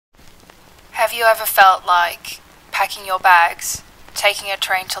Have you ever felt like packing your bags, taking a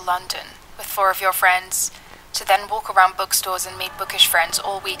train to London with 4 of your friends, to then walk around bookstores and meet bookish friends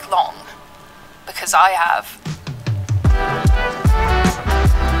all week long? Because I have.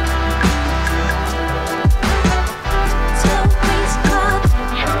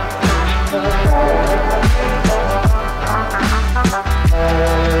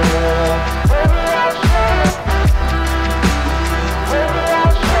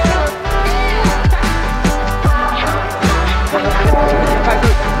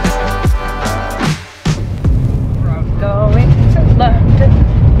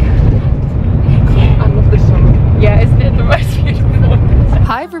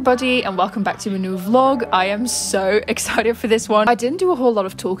 Hi everybody and welcome back to a new vlog. I am so excited for this one. I didn't do a whole lot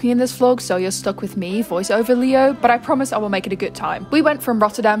of talking in this vlog, so you're stuck with me, voiceover Leo, but I promise I will make it a good time. We went from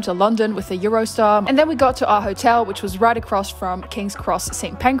Rotterdam to London with the Eurostar, and then we got to our hotel, which was right across from King's Cross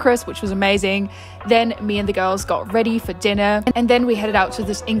St. Pancras, which was amazing. Then me and the girls got ready for dinner, and then we headed out to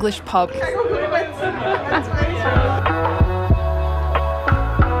this English pub.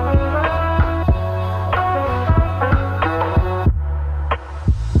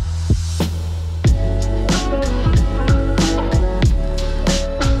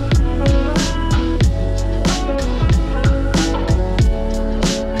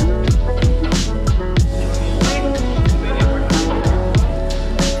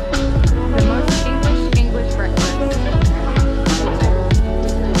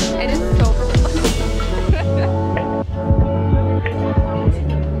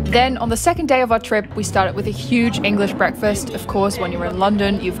 Then on the second day of our trip, we started with a huge English breakfast. Of course, when you're in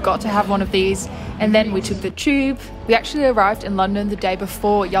London, you've got to have one of these. And then we took the tube. We actually arrived in London the day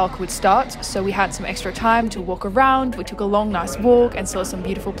before YALC would start, so we had some extra time to walk around. We took a long, nice walk and saw some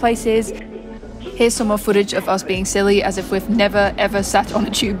beautiful places. Here's some more footage of us being silly as if we've never ever sat on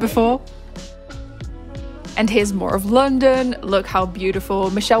a tube before. And here's more of London. Look how beautiful.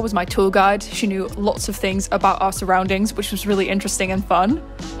 Michelle was my tour guide. She knew lots of things about our surroundings, which was really interesting and fun.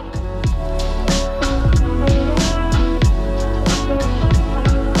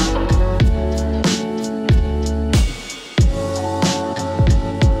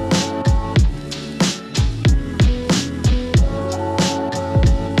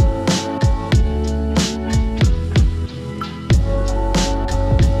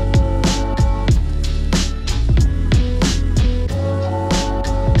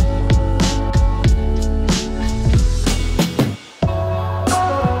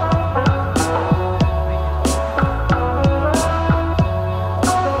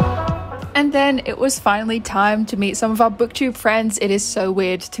 And then it was finally time to meet some of our booktube friends. It is so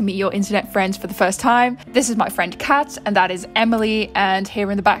weird to meet your internet friends for the first time. This is my friend Kat, and that is Emily. And here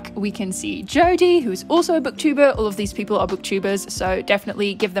in the back we can see Jody, who's also a booktuber. All of these people are booktubers, so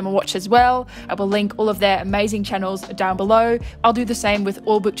definitely give them a watch as well. I will link all of their amazing channels down below. I'll do the same with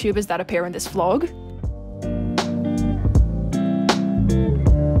all booktubers that appear in this vlog.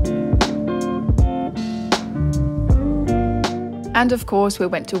 And of course we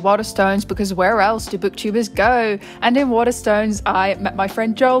went to Waterstones, because where else do booktubers go? And in Waterstones I met my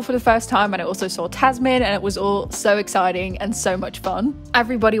friend Joel for the first time, and I also saw Tasmin, and it was all so exciting and so much fun.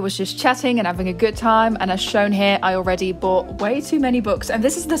 Everybody was just chatting and having a good time, and as shown here, I already bought way too many books, and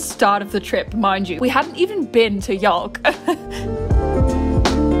this is the start of the trip, mind you. We hadn't even been to YALC.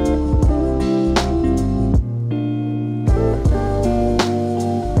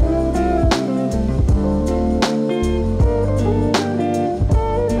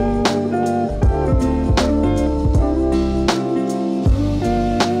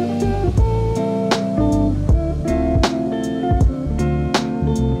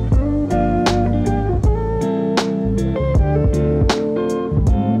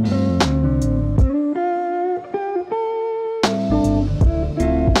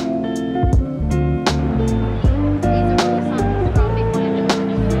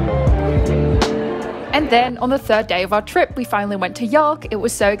 Then on the third day of our trip, we finally went to YALC. It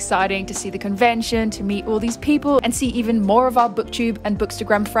was so exciting to see the convention, to meet all these people, and see even more of our booktube and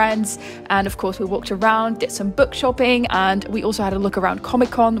bookstagram friends. And of course we walked around, did some book shopping, and we also had a look around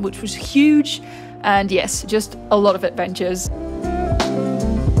Comic-Con, which was huge. And yes, just a lot of adventures.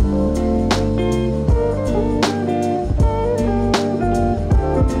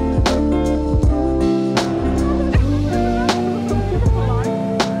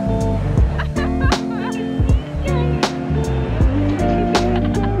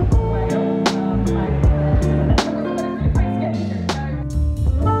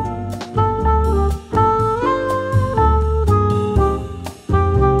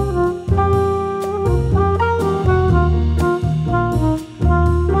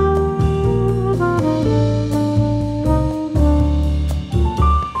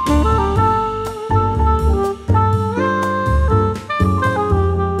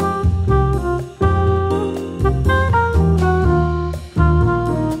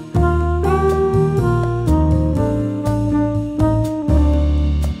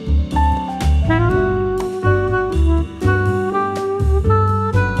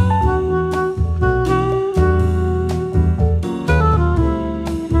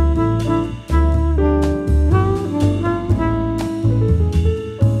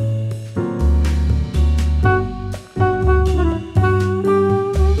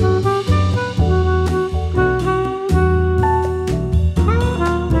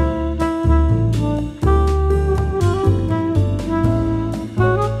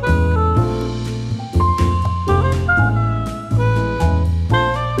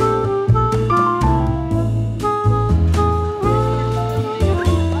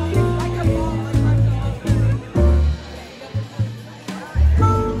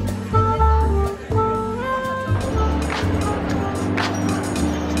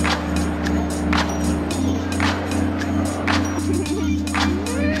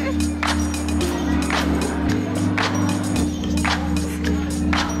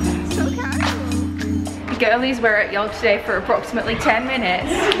 girlies were at YALC today for approximately 10 minutes.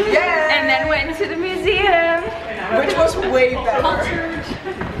 Yeah! And then went to the museum. Which was way better.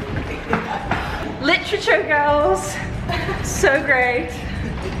 Literature girls. So great.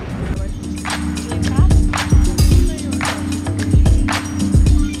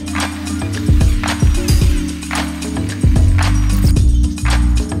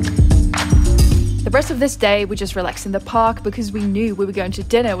 The rest of this day we just relaxed in the park because we knew we were going to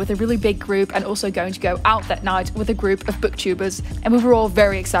dinner with a really big group and also going to go out that night with a group of booktubers, and we were all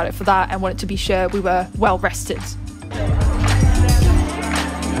very excited for that and wanted to be sure we were well rested.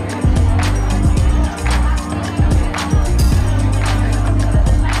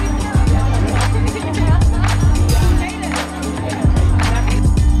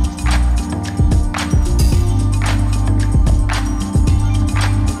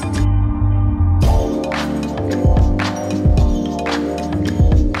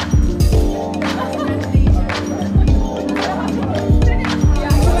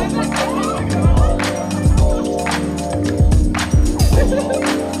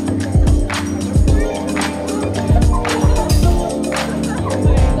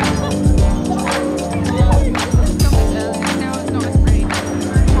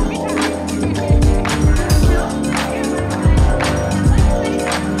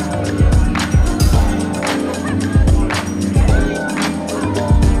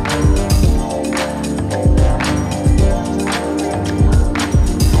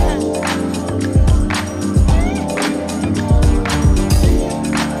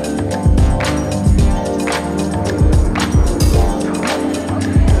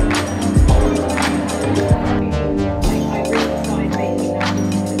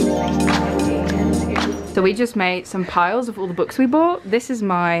 So we just made some piles of all the books we bought. This is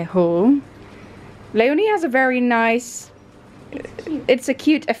my haul. Leonie has a very nice, it's a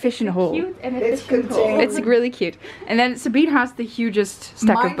cute, efficient haul. Cute and efficient haul. It's really cute. And then Sabine has the hugest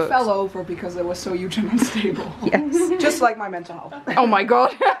stack of books. Mine fell over because it was so huge and unstable. Yes. Just like my mental health. Oh my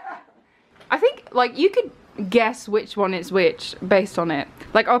god. I think like you could guess which one is which based on it.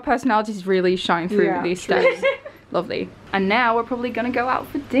 Like our personalities really shine through these stacks. Lovely. And now we're probably gonna go out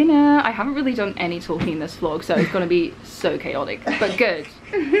for dinner. I haven't really done any talking in this vlog, so it's gonna be so chaotic, but good.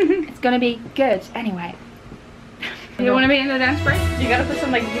 It's gonna be good anyway. You wanna be in the dance break? You gotta put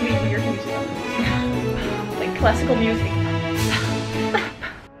some like really weird music on. Like classical music.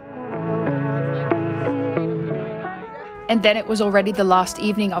 And then it was already the last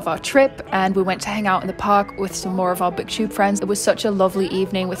evening of our trip and we went to hang out in the park with some more of our booktube friends. It was such a lovely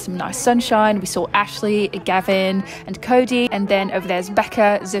evening with some nice sunshine. We saw Ashley, Gavin and Cody, and then over there's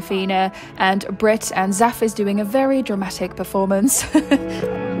Becca, Zafina and Britt, and Zaf is doing a very dramatic performance.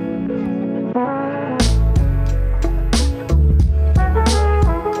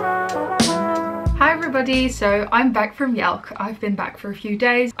 Hi everybody, so I'm back from YALC. I've been back for a few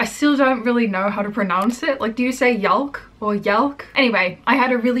days. I still don't really know how to pronounce it. Like, do you say YALC or YALC? Anyway, I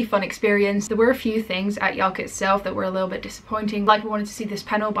had a really fun experience. There were a few things at YALC itself that were a little bit disappointing. Like, we wanted to see this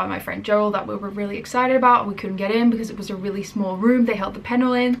panel by my friend Joel that we were really excited about. We couldn't get in because it was a really small room they held the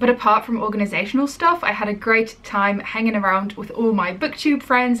panel in. But apart from organizational stuff, I had a great time hanging around with all my booktube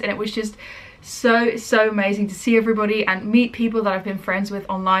friends, and it was just so amazing to see everybody and meet people that I've been friends with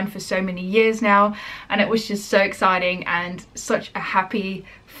online for so many years now, and it was just so exciting and such a happy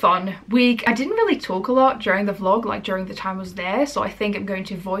fun week. I didn't really talk a lot during the vlog, like during the time I was there, so I think I'm going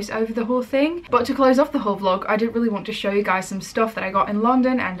to voice over the whole thing. But to close off the whole vlog, I did really want to show you guys some stuff that I got in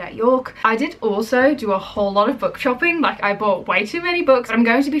London and at YALC. I did also do a whole lot of book shopping. Like, I bought way too many books. I'm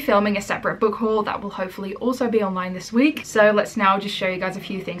going to be filming a separate book haul that will hopefully also be online this week. So let's now just show you guys a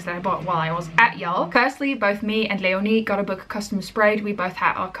few things that I bought while I was at YALC. Firstly, both me and Leonie got a book custom sprayed. We both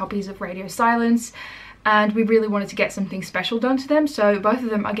had our copies of Radio Silence, and we really wanted to get something special done to them, so both of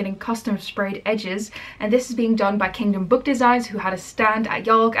them are getting custom sprayed edges, and this is being done by Kingdom Book Designs, who had a stand at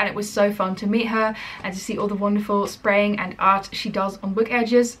YALC, and it was so fun to meet her and to see all the wonderful spraying and art she does on book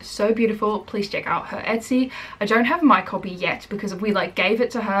edges. So beautiful. Please check out her Etsy. I don't have my copy yet because we like gave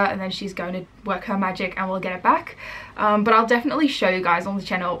it to her and then she's going to work her magic and we'll get it back. But I'll definitely show you guys on the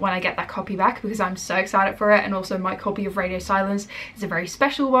channel when I get that copy back because I'm so excited for it. And also my copy of Radio Silence is a very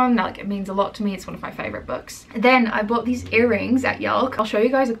special one. Like, it means a lot to me. It's one of my favorite books. Then I bought these earrings at YALC. I'll show you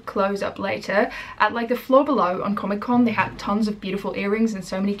guys a close-up later. At like the floor below on Comic Con, they had tons of beautiful earrings and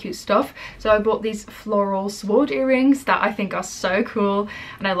so many cute stuff. So I bought these floral sword earrings that I think are so cool,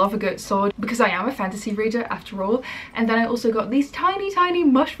 and I love a good sword because I am a fantasy reader after all. And then I also got these tiny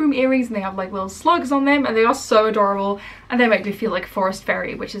mushroom earrings, and they have like like little slugs on them, and they are so adorable, and they make me feel like Forest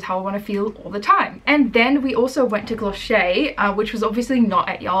Fairy, which is how I want to feel all the time. And then we also went to Glacé, which was obviously not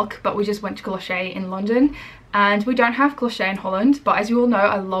at YALC, but we just went to Glacé in London. And we don't have Glacé in Holland, but as you all know,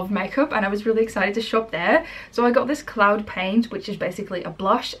 I love makeup and I was really excited to shop there. So I got this cloud paint, which is basically a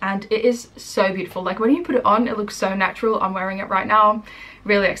blush, and it is so beautiful. Like when you put it on, it looks so natural. I'm wearing it right now,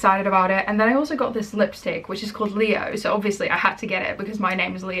 really excited about it. And then I also got this lipstick, which is called Leo. So obviously I had to get it because my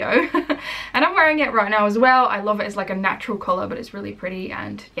name is Leo. And I'm wearing it right now as well. I love it. It's like a natural color, but it's really pretty.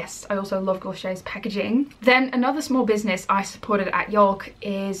 And yes, I also love Glacé's packaging. Then another small business I supported at YALC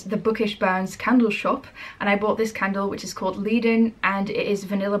is the Bookish Burns candle shop. And I bought this candle, which is called Leiden, and it is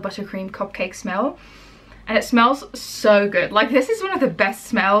vanilla buttercream cupcake smell. And it smells so good. Like this is one of the best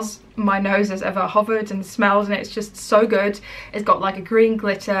smells my nose has ever hovered and smelled, and it's just so good. It's got like a green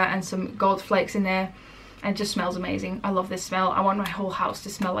glitter and some gold flakes in there, and it just smells amazing. I love this smell. I want my whole house to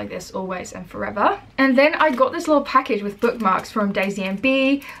smell like this always and forever. And then I got this little package with bookmarks from Daisie and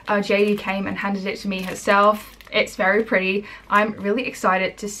B. JD came and handed it to me herself. It's very pretty. I'm really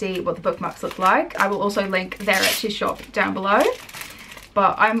excited to see what the bookmarks look like. I will also link their Etsy shop down below.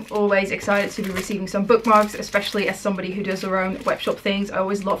 But I'm always excited to be receiving some bookmarks, especially as somebody who does their own webshop things. I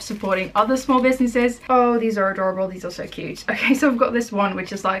always love supporting other small businesses. Oh, these are adorable. These are so cute. Okay, so I've got this one,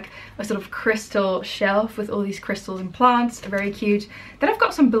 which is like a sort of crystal shelf with all these crystals and plants. Very cute. Then I've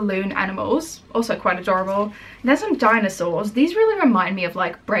got some balloon animals, also quite adorable. And there's some dinosaurs. These really remind me of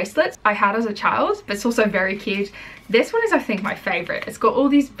like bracelets I had as a child, but it's also very cute. This one is, I think, my favorite. It's got all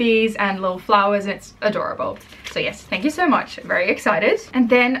these bees and little flowers, and it's adorable. So yes, thank you so much. I'm very excited. And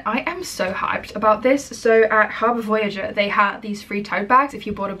then I am so hyped about this. So at Harbour Voyager, they had these free tote bags if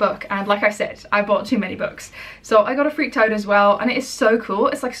you bought a book. And like I said, I bought too many books. So I got a free tote as well, and it is so cool.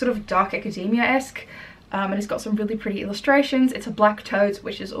 It's like sort of dark academia-esque. And it's got some really pretty illustrations. It's a black tote,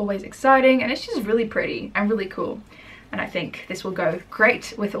 which is always exciting, and it's just really pretty and really cool. And I think this will go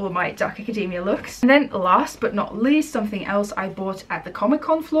great with all my dark academia looks. And then last but not least, something else I bought at the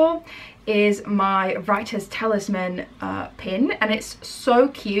Comic-Con floor is my Writer's Talisman pin, and it's so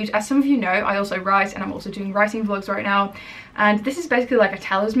cute. As some of you know, I also write, and I'm also doing writing vlogs right now, and this is basically like a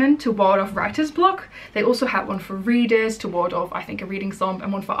talisman to ward off writer's block. They also have one for readers to ward off, I think, a reading slump,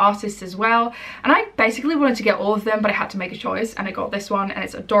 and one for artists as well. And I basically wanted to get all of them, but I had to make a choice, and I got this one, and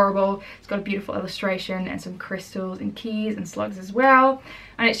it's adorable. It's got a beautiful illustration and some crystals and keys and slugs as well,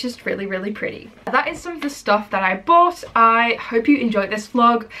 and it's just really, really pretty. That is some of the stuff that I bought. I hope you enjoyed this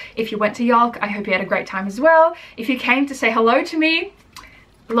vlog. If you went to YALC, I hope you had a great time as well. If you came to say hello to me,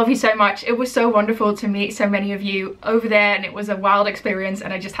 love you so much. It was so wonderful to meet so many of you over there, and it was a wild experience,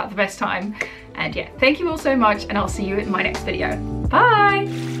 and I just had the best time. And yeah, thank you all so much, and I'll see you in my next video.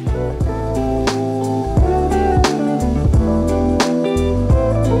 Bye!